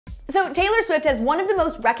So Taylor Swift has one of the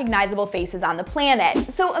most recognizable faces on the planet.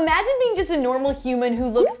 So imagine being just a normal human who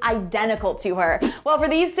looks identical to her. Well, for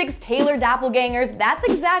these 6 Taylor doppelgangers, that's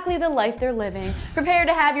exactly the life they're living. Prepare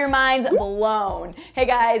to have your minds blown. Hey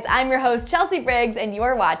guys, I'm your host Chelsea Briggs, and you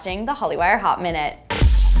are watching the Hollywire Hot Minute.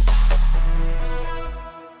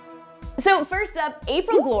 So first up,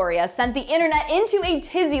 April Gloria sent the internet into a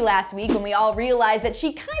tizzy last week when we all realized that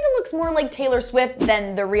she kinda looks more like Taylor Swift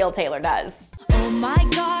than the real Taylor does. Oh my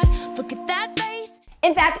God, look at that face.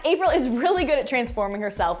 In fact, April is really good at transforming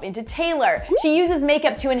herself into Taylor. She uses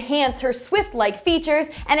makeup to enhance her Swift-like features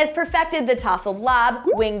and has perfected the tousled lob,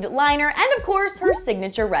 winged liner, and of course her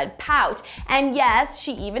signature red pout. And yes,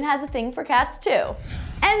 she even has a thing for cats too.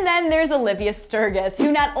 And then there's Olivia Sturgis,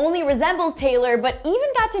 who not only resembles Taylor, but even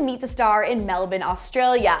got to meet the star in Melbourne,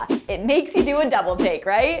 Australia. It makes you do a double take,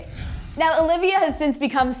 right? Now, Olivia has since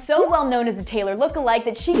become so well known as a Taylor lookalike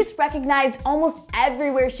that she gets recognized almost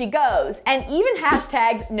everywhere she goes, and even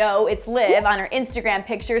hashtags "No, it's Liv" on her Instagram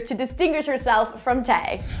pictures to distinguish herself from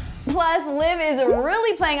Tay. Plus, Liv is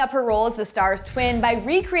really playing up her role as the star's twin by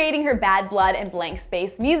recreating her Bad Blood and Blank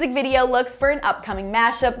Space music video looks for an upcoming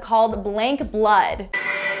mashup called Blank Blood.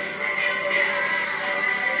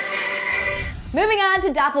 Moving on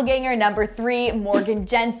to doppelganger number 3, Morgan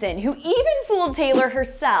Jensen, who even fooled Taylor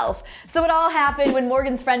herself. So it all happened when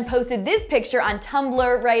Morgan's friend posted this picture on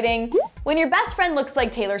Tumblr, writing, "When your best friend looks like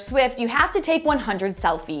Taylor Swift, you have to take 100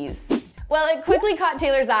 selfies." Well, it quickly caught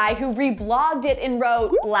Taylor's eye, who reblogged it and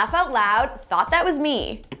wrote, "Laugh out loud, thought that was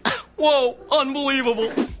me." Whoa,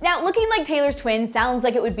 unbelievable. Now, looking like Taylor's twin sounds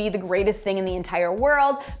like it would be the greatest thing in the entire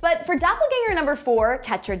world, but for doppelganger number 4,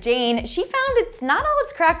 Ketra Jane, she found it's not all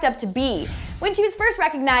it's cracked up to be. When she was first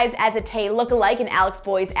recognized as a Tay lookalike in Alex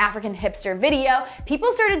Boy's African Hipster video,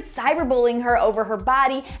 people started cyberbullying her over her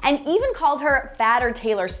body and even called her fatter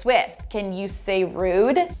Taylor Swift. Can you say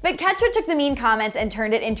rude? But Ketra took the mean comments and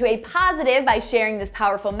turned it into a positive by sharing this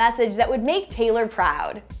powerful message that would make Taylor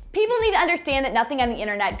proud. People need to understand that nothing on the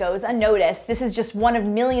internet goes unnoticed. This is just one of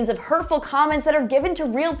millions of hurtful comments that are given to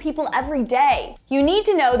real people every day. You need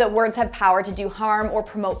to know that words have power to do harm or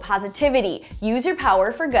promote positivity. Use your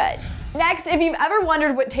power for good. Next, if you've ever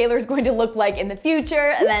wondered what Taylor's going to look like in the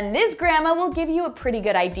future, then this grandma will give you a pretty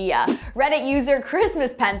good idea. Reddit user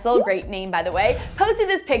Christmas Pencil, great name by the way, posted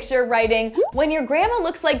this picture writing, "When your grandma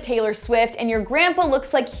looks like Taylor Swift and your grandpa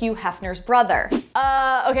looks like Hugh Hefner's brother."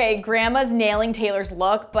 Okay, grandma's nailing Taylor's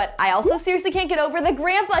look, but I also seriously can't get over the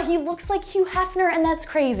grandpa. He looks like Hugh Hefner, and that's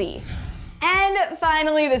crazy. And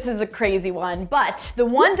finally, this is a crazy one, but the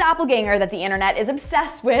one doppelganger that the internet is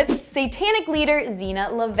obsessed with, satanic leader Zena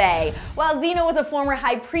LaVey. While Zena was a former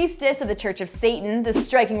high priestess of the Church of Satan, the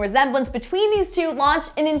striking resemblance between these two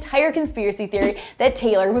launched an entire conspiracy theory that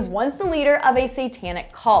Taylor was once the leader of a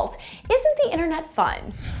satanic cult. Isn't the internet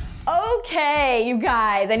fun? Okay, you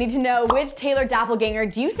guys, I need to know which Taylor doppelganger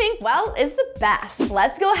do you think, well, is the best?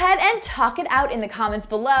 Let's go ahead and talk it out in the comments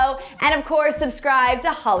below. And of course, subscribe to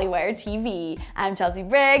Hollywire TV. I'm Chelsea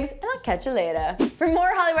Briggs, and I'll catch you later. For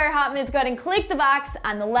more Hollywire Hot Minutes, go ahead and click the box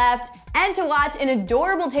on the left. And to watch an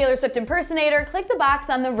adorable Taylor Swift impersonator, click the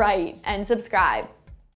box on the right and subscribe.